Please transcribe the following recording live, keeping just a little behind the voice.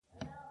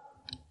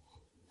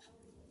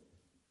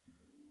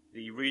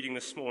The reading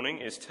this morning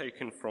is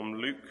taken from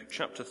Luke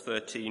chapter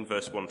 13,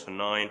 verse 1 to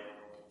 9,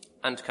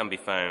 and can be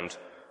found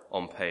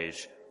on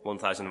page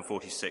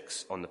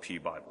 1046 on the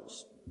Pew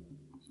Bibles.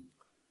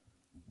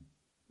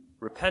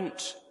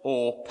 Repent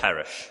or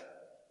perish.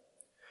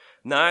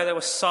 Now there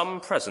were some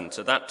present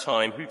at that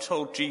time who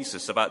told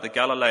Jesus about the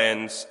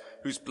Galileans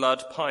whose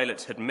blood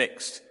Pilate had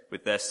mixed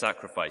with their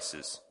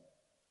sacrifices.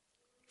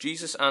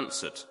 Jesus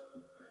answered,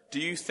 "Do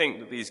you think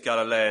that these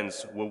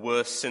Galileans were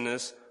worse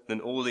sinners than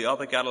all the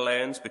other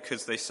Galileans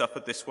because they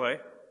suffered this way?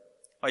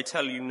 I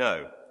tell you,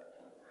 no.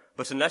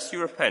 But unless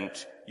you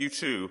repent, you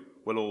too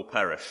will all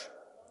perish.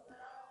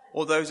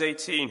 Or those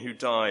 18 who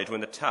died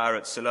when the tower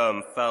at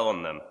Siloam fell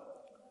on them,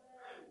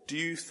 do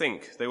you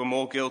think they were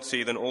more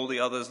guilty than all the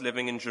others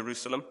living in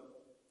Jerusalem?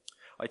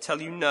 I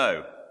tell you,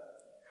 no.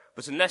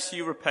 But unless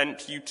you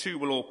repent, you too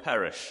will all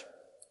perish."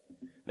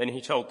 Then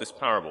he told this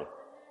parable.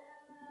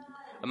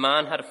 A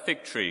man had a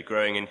fig tree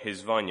growing in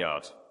his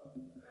vineyard,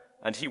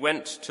 and he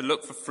went to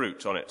look for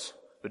fruit on it,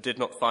 but did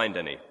not find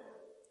any.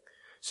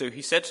 So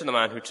he said to the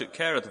man who took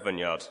care of the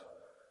vineyard,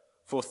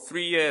 "For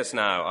 3 years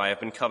now I have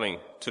been coming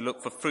to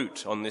look for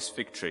fruit on this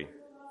fig tree,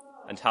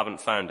 and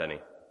haven't found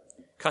any.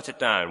 Cut it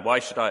down. Why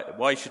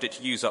should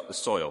it use up the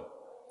soil?"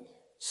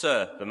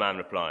 "Sir," the man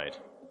replied,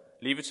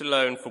 "leave it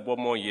alone for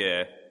 1 more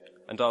year,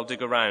 and I'll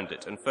dig around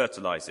it and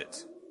fertilize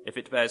it. If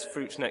it bears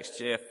fruit next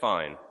year,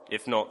 fine.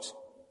 If not,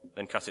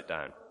 then cut it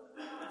down."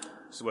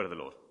 It's the word of the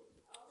Lord.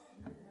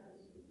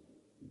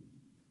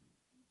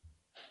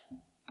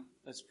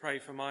 Let's pray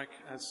for Mike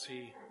as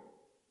he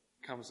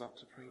comes up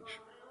to preach.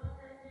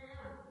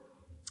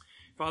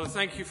 Father,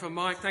 thank you for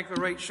Mike. Thank you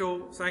for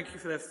Rachel. Thank you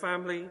for their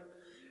family.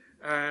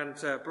 And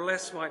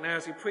bless Mike now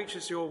as he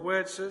preaches your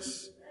words to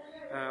us.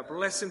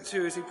 Bless him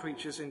too as he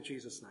preaches in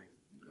Jesus' name.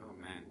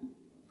 Amen.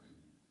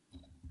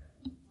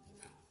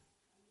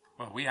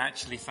 Well, we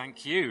actually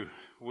thank you.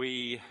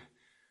 We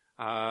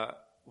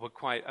were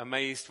quite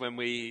amazed when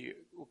we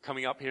were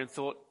coming up here and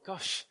thought,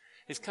 gosh,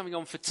 it's coming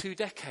on for 2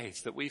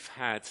 decades that we've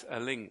had a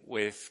link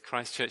with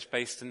Christchurch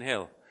Bayston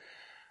Hill.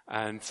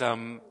 And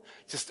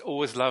just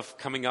always love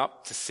coming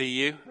up to see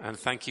you. And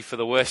thank you for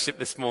the worship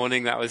this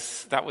morning. That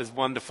was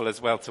wonderful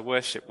as well to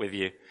worship with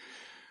you.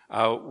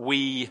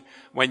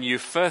 When you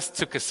first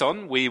took us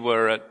on, we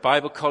were at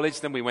Bible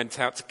College. Then we went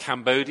out to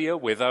Cambodia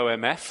with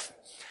OMF.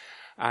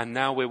 And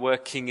now we're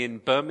working in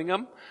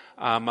Birmingham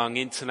among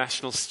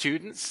international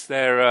students.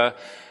 There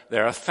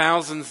are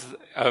thousands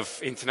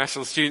of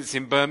international students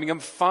in Birmingham,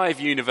 5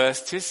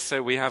 universities,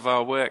 so we have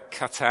our work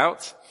cut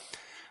out.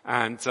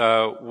 And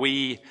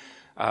we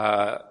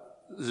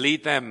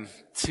lead them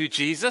to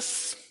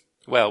Jesus.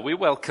 Well, we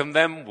welcome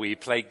them, we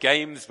play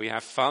games, we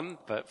have fun,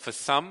 but for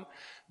some,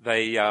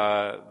 they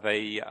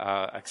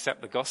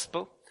accept the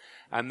gospel.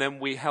 And then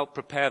we help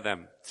prepare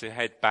them to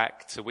head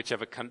back to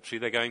whichever country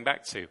they're going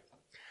back to.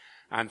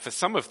 And for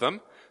some of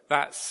them,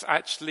 that's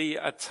actually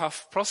a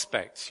tough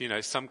prospect. You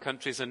know, some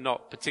countries are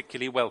not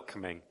particularly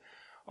welcoming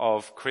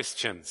of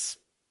Christians,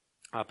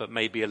 but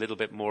maybe a little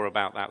bit more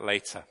about that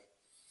later.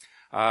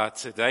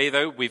 Today,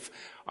 though,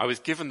 I was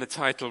given the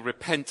title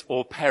Repent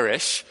or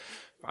Perish.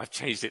 I've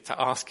changed it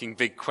to Asking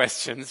Big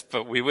Questions,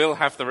 but we will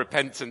have the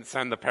repentance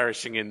and the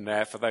perishing in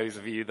there for those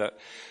of you that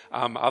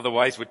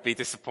otherwise would be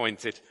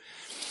disappointed.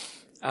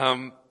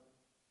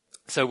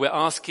 So we're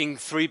asking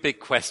 3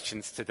 big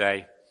questions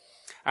today.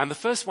 And the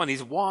first one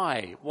is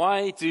why?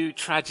 Why do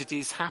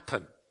tragedies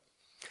happen?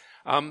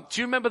 Do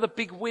you remember the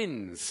big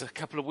winds a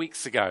couple of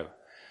weeks ago?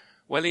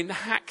 Well, in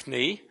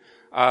Hackney,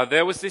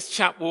 there was this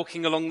chap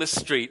walking along the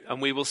street,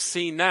 and we will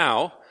see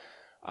now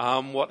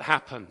what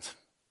happened.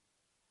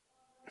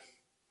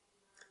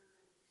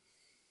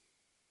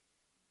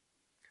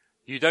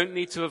 You don't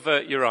need to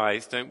avert your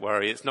eyes, don't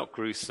worry, it's not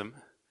gruesome.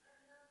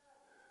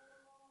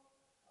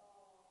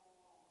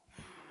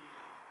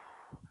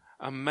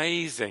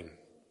 Amazing.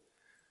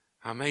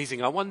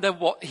 I wonder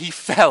what he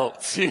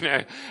felt,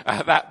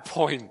 at that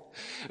point.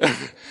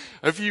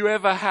 Have you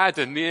ever had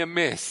a near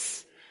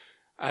miss?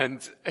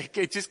 And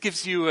it just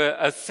gives you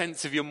a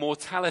sense of your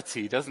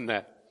mortality, doesn't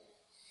it?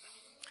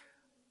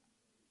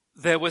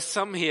 There were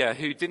some here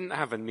who didn't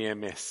have a near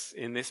miss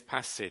in this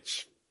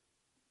passage.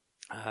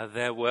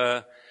 There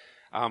were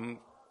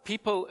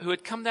people who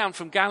had come down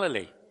from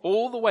Galilee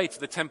all the way to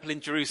the temple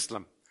in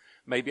Jerusalem.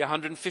 Maybe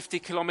 150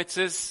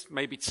 kilometers,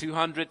 maybe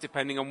 200,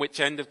 depending on which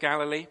end of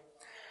Galilee.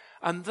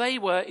 And they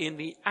were in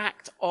the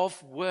act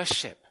of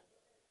worship,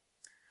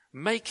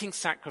 making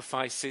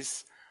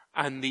sacrifices,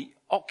 and the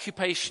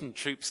occupation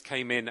troops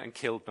came in and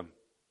killed them.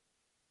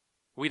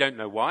 We don't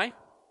know why.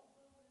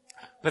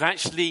 But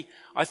actually,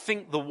 I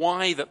think the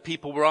why that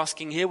people were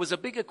asking here was a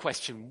bigger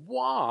question.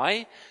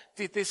 Why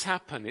did this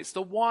happen? It's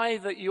the why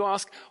that you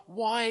ask.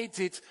 Why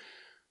did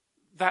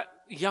that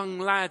young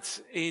lad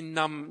in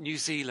New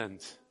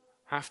Zealand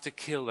have to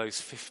kill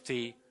those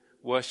 50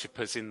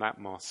 worshippers in that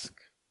mosque?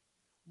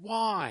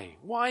 Why?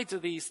 Why do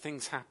these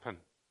things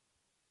happen?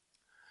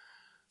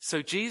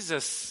 So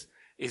Jesus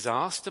is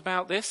asked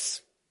about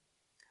this,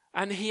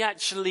 and he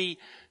actually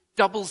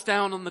doubles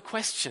down on the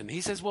question.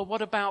 He says, well,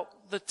 what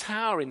about the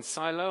tower in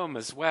Siloam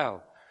as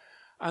well?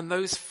 And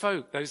those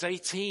folk, those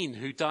 18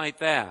 who died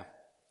there.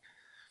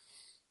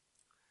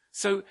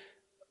 So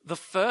the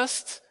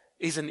first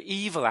is an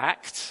evil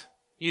act.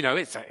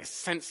 It's a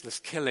senseless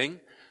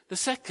killing. The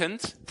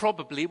second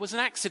probably was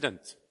an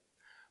accident.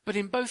 But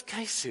in both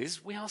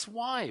cases, we ask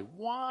why?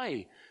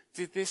 Why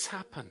did this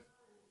happen?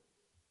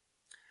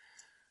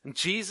 And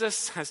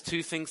Jesus has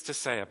two things to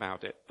say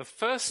about it. The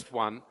first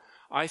one,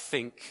 I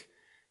think,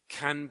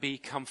 can be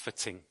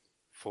comforting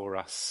for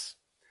us.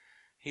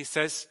 He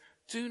says,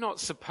 do not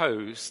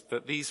suppose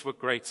that these were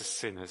greater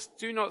sinners.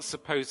 Do not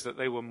suppose that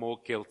they were more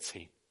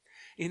guilty.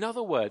 In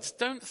other words,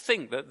 don't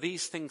think that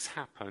these things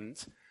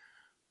happened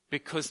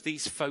because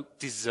these folk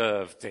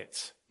deserved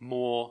it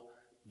more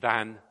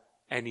than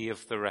any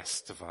of the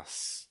rest of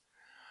us.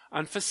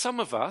 And for some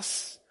of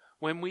us,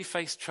 when we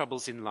face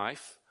troubles in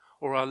life,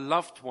 or our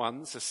loved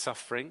ones are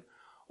suffering,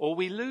 or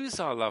we lose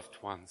our loved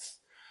ones,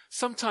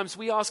 sometimes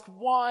we ask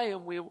why,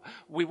 and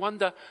we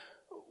wonder,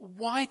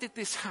 why did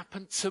this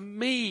happen to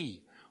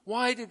me?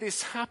 Why did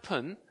this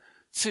happen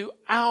to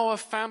our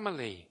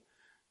family?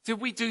 Did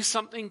we do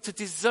something to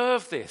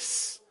deserve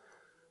this?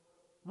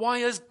 Why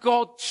has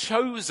God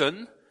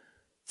chosen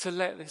to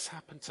let this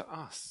happen to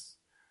us?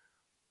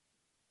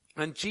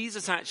 And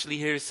Jesus actually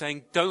here is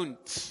saying,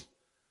 don't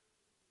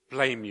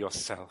blame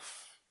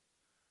yourself.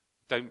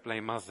 Don't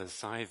blame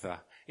others either.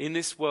 In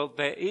this world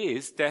there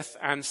is death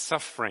and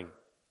suffering,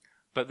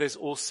 but there's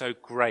also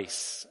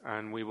grace,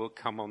 and we will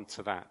come on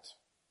to that.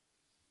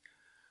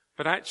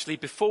 But actually,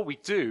 before we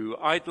do,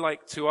 I'd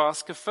like to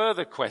ask a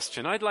further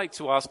question. I'd like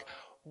to ask,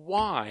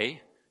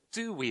 why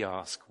do we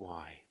ask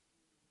why?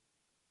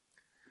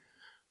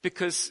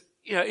 Because,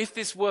 if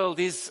this world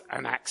is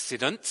an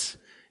accident,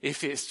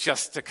 if it's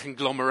just a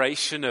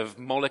conglomeration of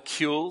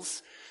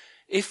molecules,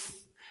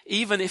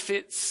 even if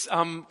it's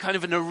kind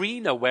of an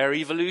arena where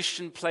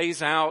evolution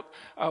plays out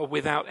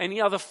without any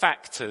other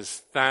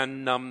factors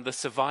than the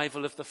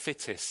survival of the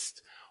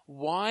fittest,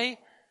 why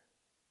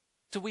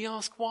do we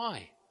ask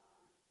why?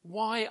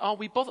 Why are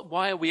we bothered?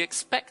 Why are we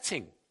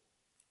expecting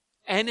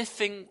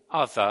anything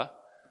other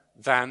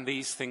than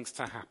these things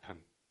to happen?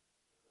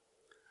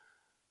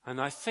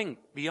 And I think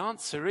the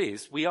answer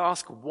is we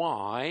ask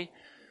why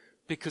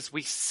because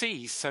we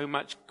see so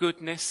much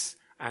goodness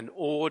and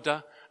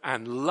order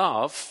and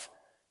love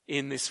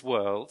in this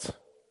world.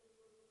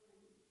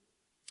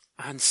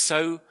 And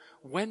so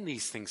when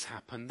these things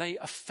happen, they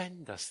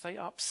offend us, they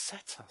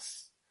upset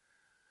us.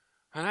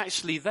 And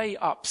actually they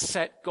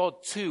upset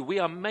God too. We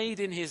are made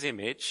in his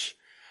image,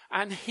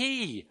 and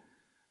he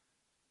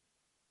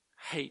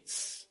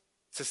hates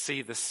to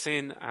see the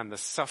sin and the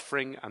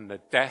suffering and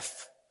the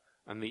death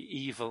and the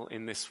evil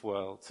in this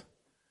world.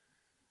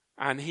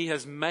 And he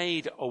has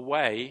made a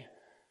way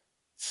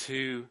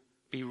to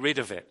be rid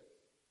of it.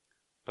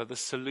 But the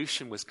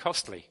solution was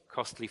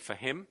costly for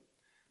him.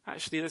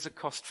 Actually, there's a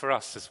cost for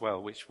us as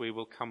well, which we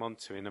will come on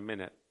to in a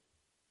minute.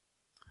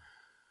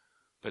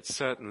 But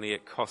certainly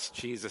it cost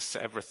Jesus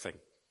everything.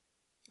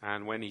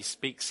 And when he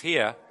speaks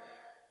here,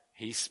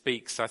 he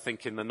speaks, I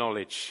think, in the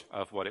knowledge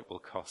of what it will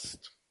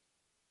cost.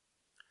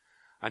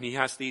 And he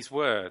has these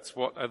words.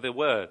 What are the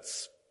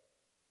words?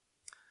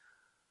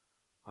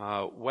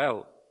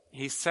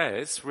 He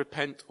says,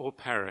 repent or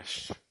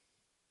perish.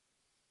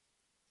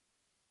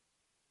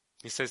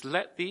 He says,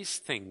 let these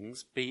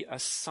things be a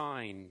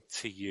sign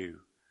to you.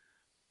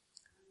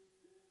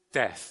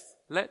 Death.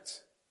 Let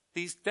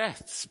these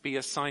deaths be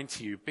a sign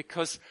to you,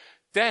 because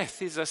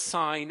death is a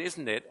sign,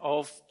 isn't it,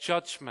 of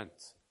judgment,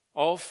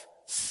 of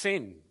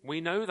sin.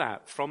 We know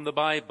that from the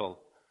Bible,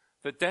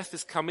 that death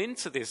has come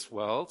into this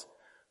world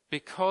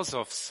because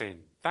of sin.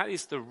 That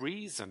is the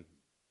reason.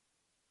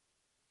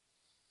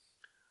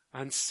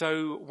 And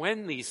so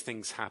when these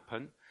things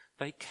happen,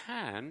 they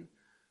can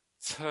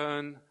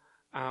turn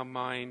our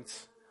mind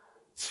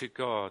to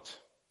God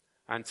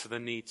and to the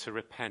need to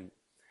repent.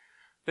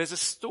 There's a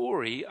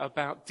story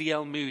about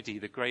D.L. Moody,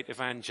 the great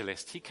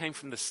evangelist. He came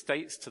from the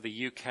States to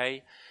the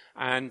UK,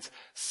 and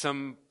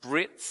some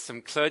Brits,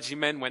 some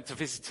clergymen went to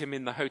visit him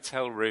in the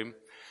hotel room.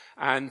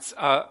 And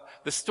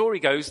the story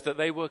goes that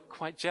they were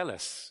quite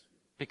jealous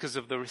because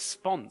of the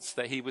response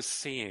that he was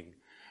seeing.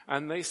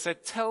 And they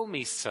said, tell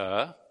me,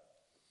 sir,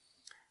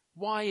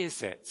 why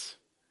is it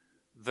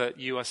that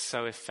you are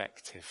so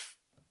effective?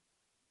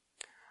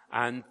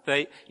 And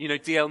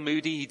D.L.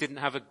 Moody, he didn't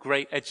have a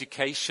great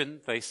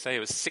education. They say it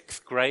was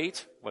 6th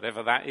grade,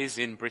 whatever that is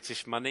in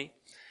British money.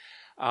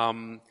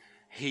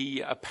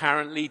 He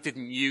apparently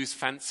didn't use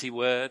fancy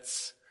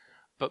words,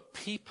 but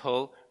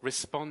people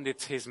responded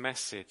to his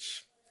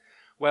message.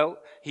 Well,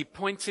 he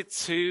pointed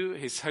to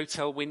his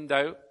hotel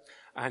window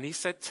and he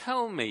said,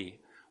 tell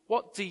me,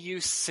 what do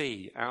you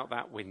see out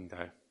that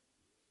window?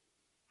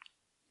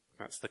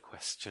 That's the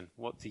question.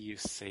 What do you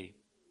see?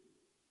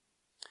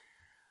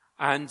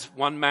 And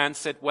one man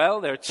said,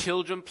 well, there are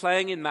children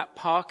playing in that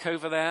park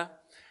over there.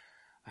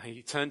 And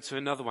he turned to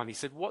another one. He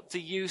said, what do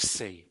you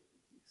see?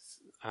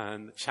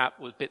 And the chap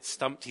was a bit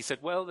stumped. He said,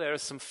 well, there are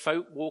some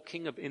folk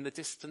walking in the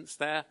distance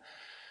there.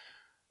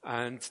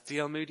 And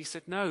D.L. Moody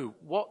said, no,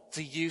 what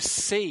do you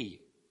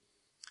see?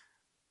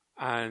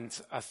 And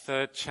a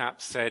third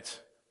chap said,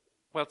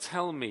 well,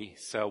 tell me,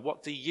 sir,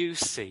 what do you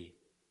see?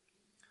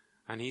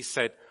 And he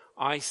said,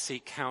 I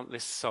see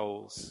countless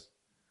souls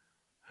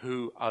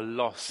who are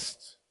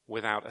lost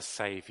without a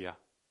saviour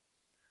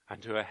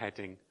and who are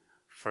heading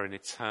for an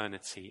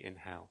eternity in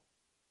hell.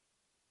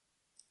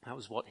 That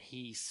was what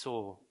he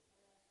saw.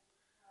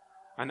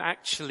 And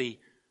actually,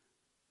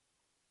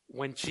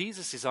 when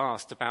Jesus is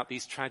asked about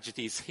these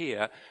tragedies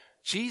here,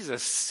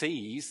 Jesus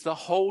sees the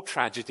whole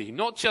tragedy,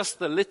 not just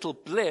the little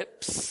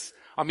blips.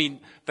 I mean,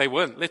 they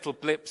weren't little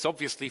blips,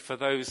 obviously, for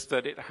those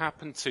that it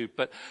happened to,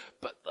 but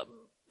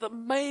the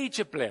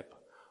major blip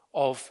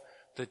of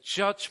the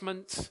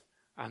judgment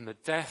and the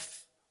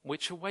death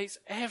which awaits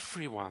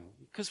everyone,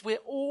 because we're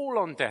all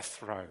on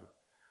death row.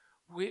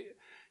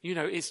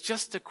 It's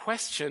just a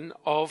question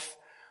of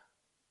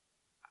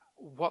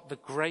what the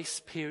grace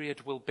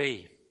period will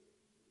be.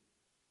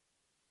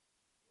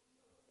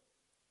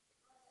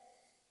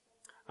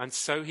 And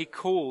so he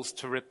calls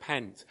to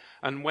repent.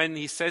 And when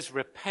he says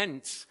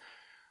repent,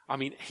 I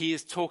mean, he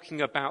is talking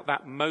about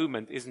that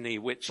moment, isn't he,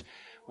 which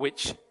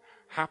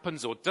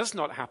happens or does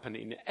not happen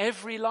in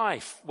every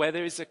life, where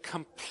there is a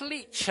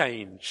complete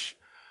change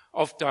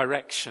of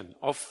direction,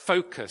 of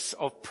focus,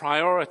 of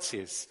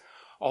priorities,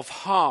 of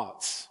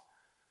heart,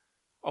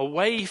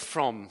 away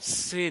from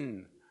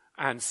sin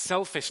and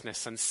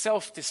selfishness and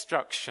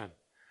self-destruction,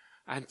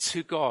 and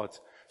to God,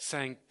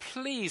 saying,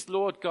 please,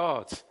 Lord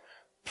God,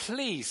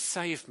 please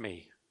save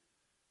me.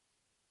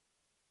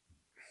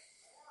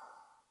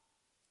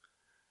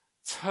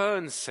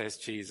 Turn, says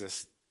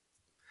Jesus.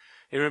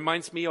 It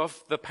reminds me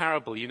of the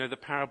parable, the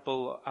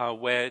parable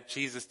where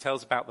Jesus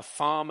tells about the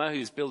farmer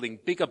who's building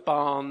bigger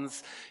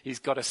barns. He's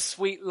got a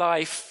sweet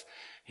life.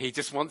 He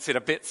just wants it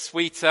a bit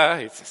sweeter.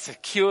 It's a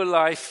secure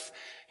life.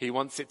 He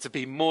wants it to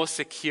be more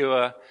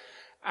secure.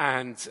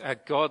 And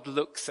God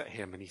looks at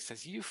him and he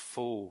says, you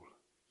fool,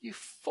 you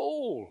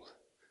fool.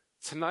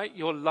 Tonight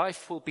your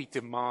life will be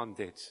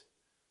demanded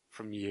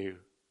from you.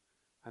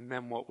 And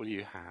then what will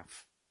you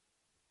have?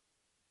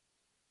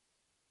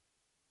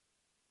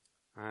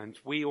 And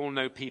we all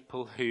know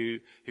people who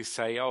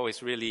say, oh,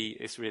 it's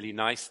really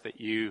nice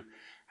that you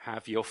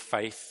have your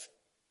faith.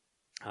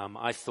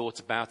 I've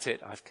thought about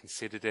it. I've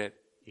considered it.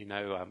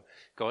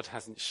 God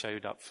hasn't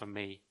showed up for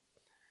me.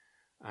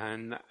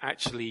 And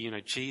actually,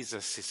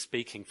 Jesus is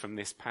speaking from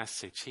this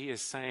passage. He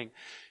is saying,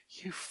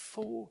 you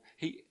fool.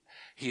 He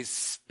is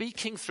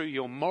speaking through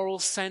your moral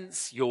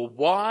sense, your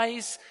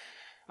whys,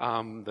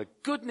 the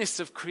goodness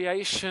of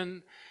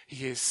creation.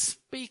 He is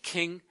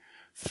speaking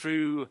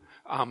through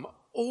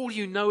all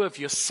you know of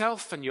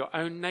yourself and your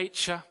own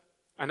nature,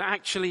 and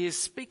actually is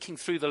speaking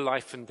through the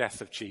life and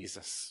death of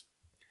Jesus.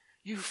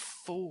 You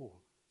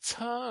fool,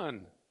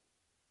 turn.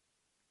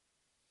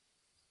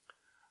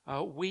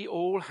 We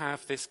all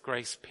have this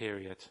grace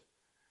period,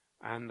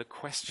 and the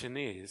question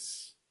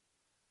is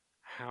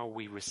how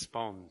we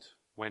respond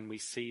when we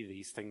see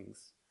these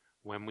things,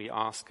 when we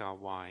ask our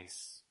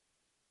whys.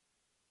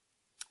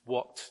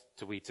 What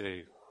do we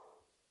do?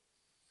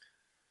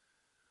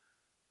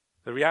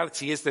 The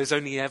reality is there's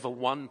only ever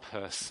one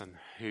person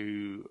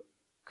who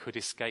could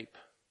escape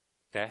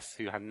death,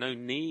 who had no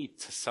need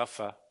to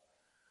suffer,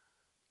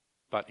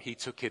 but he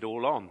took it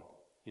all on,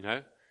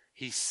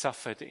 He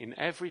suffered in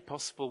every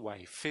possible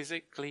way,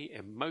 physically,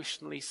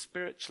 emotionally,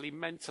 spiritually,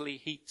 mentally.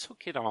 He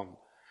took it on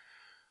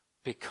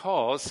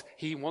because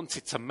he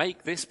wanted to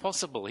make this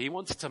possible. He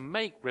wanted to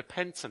make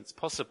repentance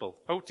possible.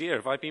 Oh dear,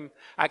 have I been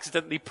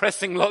accidentally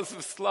pressing lots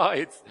of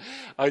slides?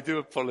 I do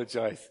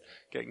apologize,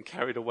 getting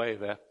carried away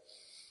there.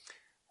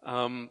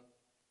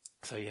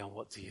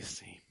 What do you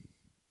see?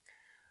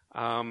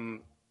 To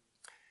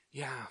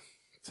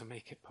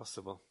make it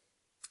possible.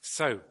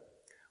 So,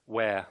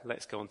 where?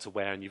 Let's go on to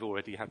where, and you've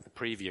already had the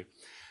preview.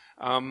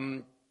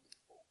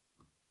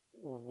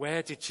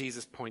 Where did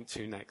Jesus point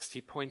to next?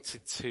 He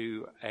pointed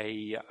to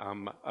a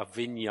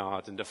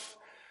vineyard and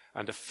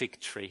a fig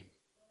tree.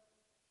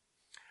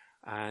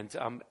 And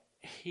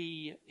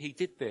he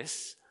did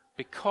this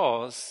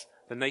because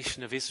the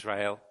nation of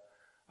Israel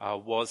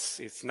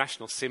its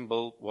national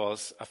symbol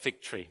was a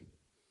fig tree.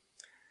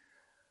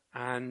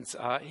 And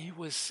he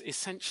was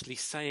essentially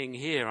saying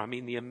here,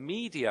 the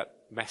immediate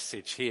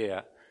message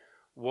here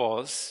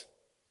was,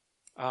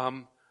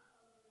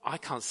 I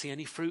can't see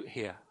any fruit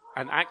here.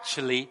 And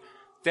actually,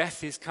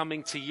 death is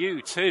coming to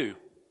you too.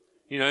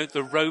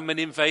 The Roman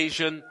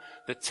invasion,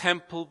 the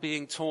temple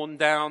being torn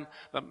down,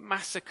 the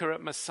massacre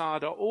at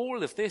Masada,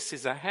 all of this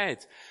is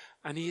ahead.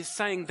 And he is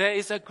saying there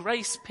is a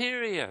grace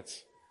period.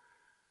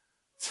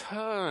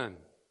 Turn.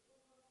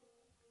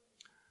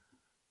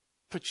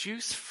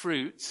 Produce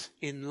fruit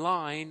in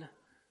line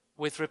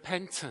with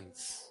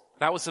repentance.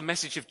 That was the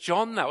message of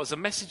John. That was the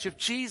message of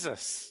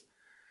Jesus.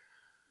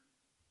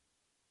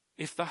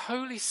 If the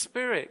Holy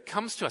Spirit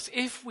comes to us,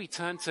 if we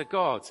turn to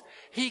God,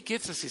 he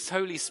gives us his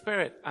Holy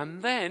Spirit,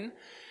 and then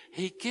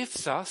he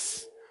gives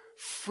us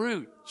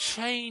fruit,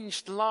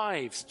 changed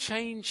lives,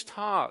 changed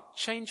heart,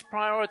 changed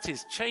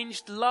priorities,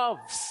 changed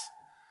loves.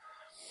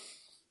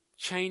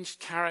 changed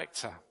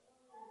character.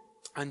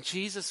 And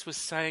Jesus was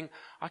saying,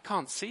 I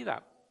can't see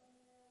that.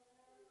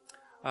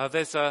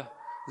 There's a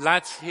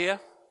lad here.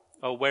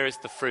 Oh, where is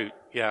the fruit?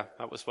 Yeah,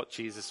 that was what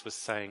Jesus was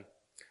saying.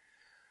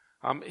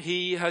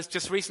 He has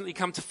just recently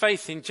come to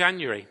faith in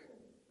January.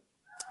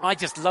 I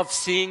just love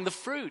seeing the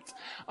fruit.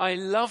 I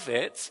love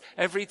it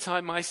every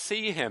time I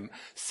see him,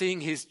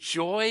 seeing his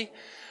joy,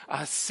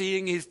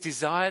 seeing his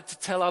desire to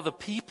tell other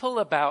people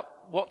about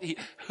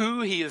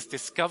who he has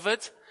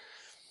discovered.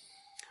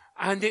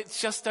 And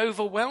it's just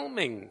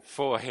overwhelming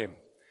for him.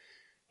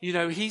 You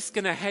know, he's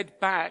going to head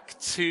back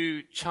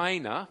to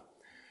China,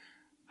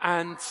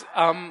 and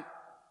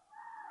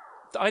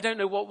I don't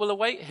know what will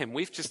await him.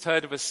 We've just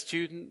heard of a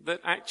student that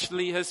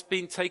actually has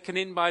been taken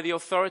in by the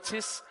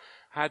authorities,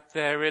 had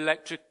their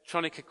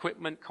electronic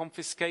equipment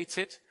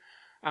confiscated,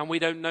 and we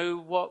don't know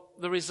what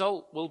the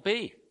result will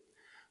be.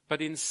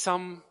 But in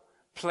some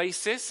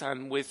places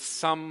and with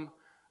some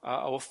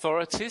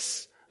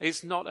authorities,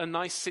 it's not a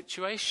nice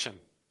situation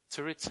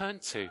to return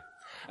to.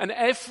 And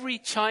every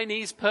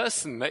Chinese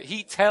person that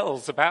he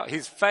tells about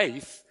his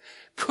faith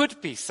could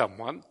be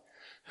someone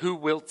who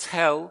will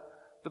tell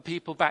the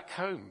people back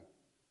home.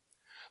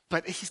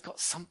 But he's got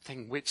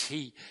something which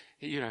he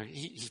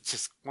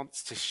just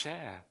wants to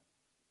share.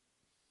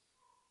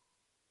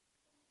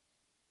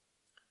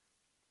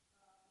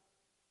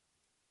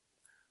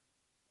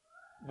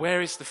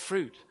 Where is the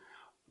fruit?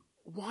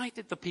 Why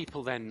did the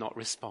people then not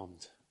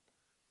respond?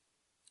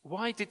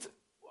 I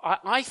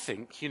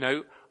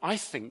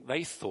think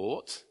they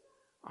thought,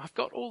 I've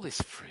got all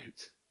this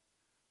fruit.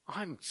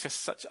 I'm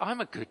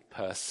a good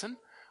person.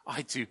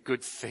 I do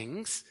good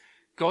things.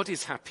 God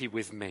is happy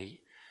with me.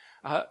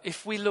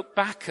 If we look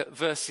back at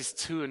verses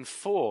 2 and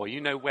 4,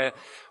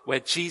 where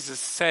Jesus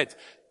said,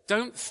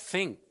 don't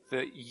think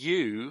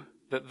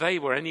that they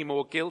were any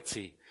more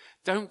guilty.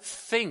 Don't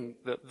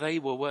think that they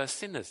were worse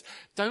sinners.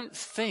 Don't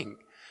think,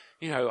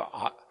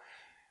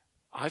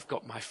 I've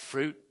got my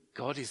fruit.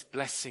 God is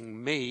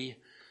blessing me.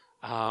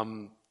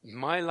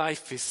 My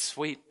life is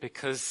sweet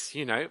because,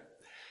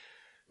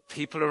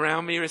 people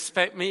around me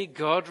respect me.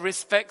 God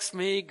respects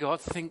me.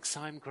 God thinks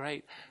I'm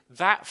great.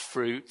 That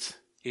fruit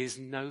is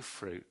no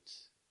fruit,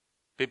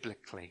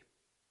 biblically.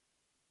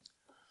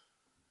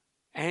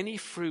 Any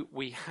fruit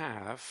we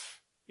have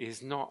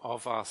is not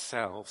of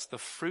ourselves. The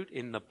fruit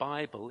in the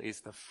Bible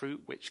is the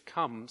fruit which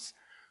comes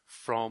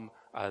from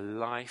a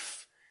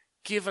life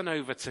given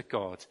over to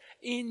God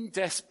in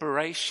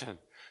desperation,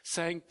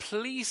 saying,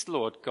 please,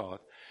 Lord God,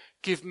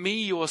 give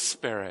me your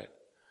Spirit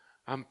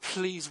and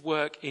please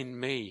work in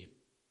me.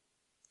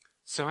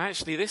 So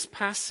actually this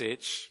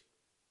passage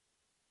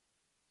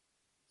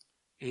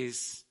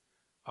is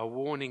a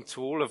warning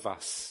to all of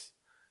us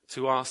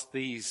to ask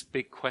these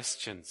big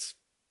questions.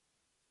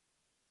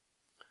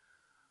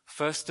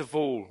 First of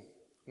all,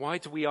 why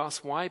do we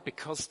ask why?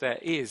 Because there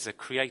is a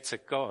creator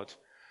God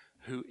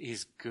who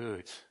is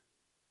good.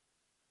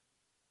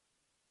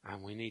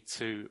 And we need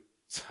to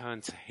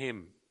turn to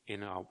him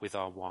with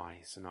our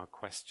whys and our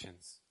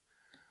questions.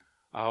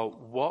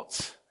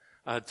 What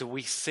do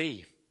we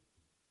see?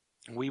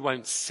 We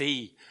won't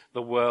see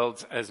the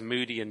world as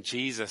Moody and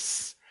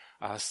Jesus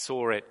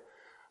saw it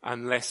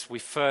unless we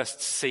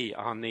first see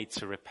our need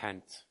to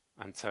repent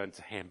and turn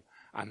to him.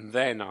 And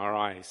then our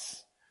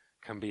eyes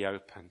can be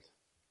opened.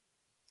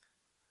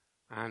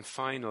 And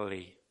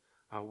finally,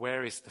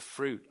 where is the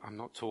fruit? I'm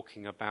not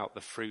talking about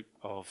the fruit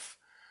of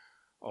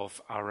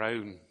our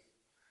own,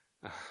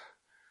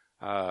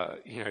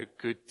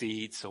 good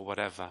deeds or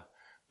whatever,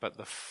 but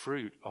the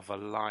fruit of a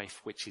life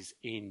which is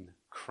in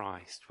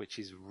Christ, which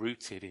is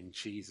rooted in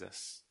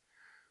Jesus,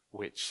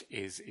 which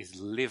is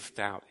lived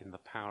out in the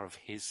power of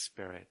his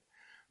Spirit.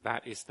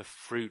 That is the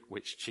fruit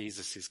which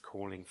Jesus is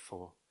calling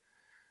for.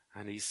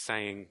 And he's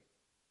saying,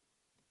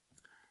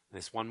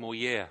 there's one more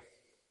year.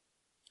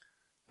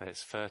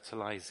 Let's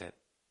fertilize it.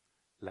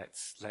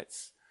 Let's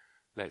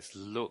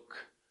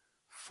look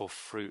for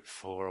fruit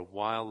for a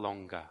while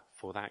longer,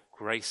 for that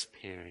grace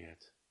period.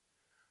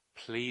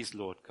 Please,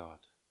 Lord God,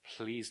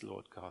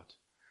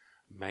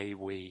 may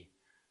we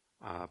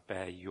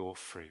bear your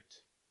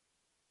fruit.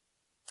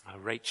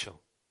 Rachel,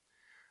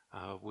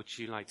 would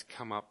you like to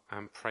come up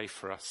and pray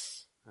for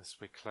us as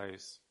we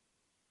close?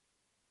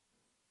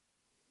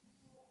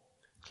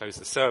 Close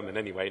the sermon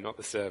anyway, not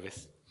the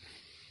service.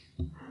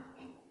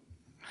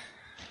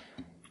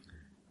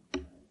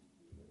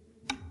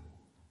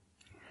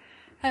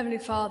 Heavenly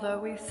Father,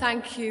 we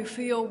thank you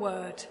for your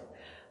word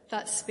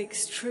that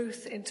speaks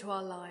truth into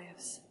our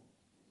lives.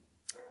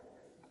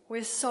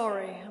 We're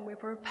sorry and we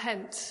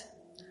repent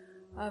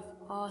of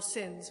our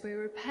sins. We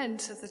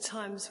repent of the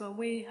times when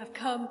we have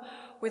come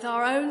with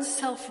our own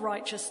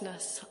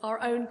self-righteousness,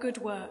 our own good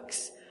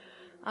works,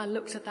 and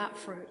looked at that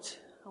fruit,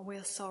 and we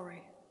are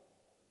sorry.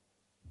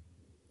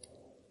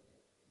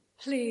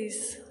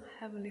 Please,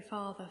 Heavenly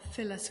Father,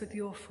 fill us with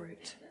your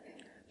fruit.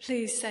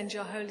 Please send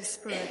your Holy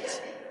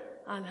Spirit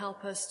and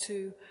help us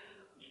to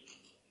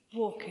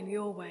walk in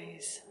your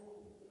ways.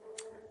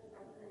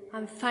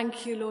 And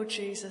thank you, Lord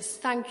Jesus.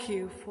 Thank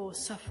you for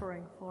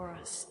suffering for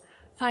us.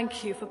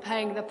 Thank you for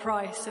paying the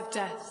price of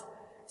death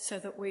so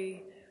that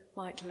we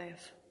might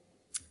live.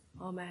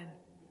 Amen.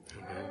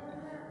 Amen.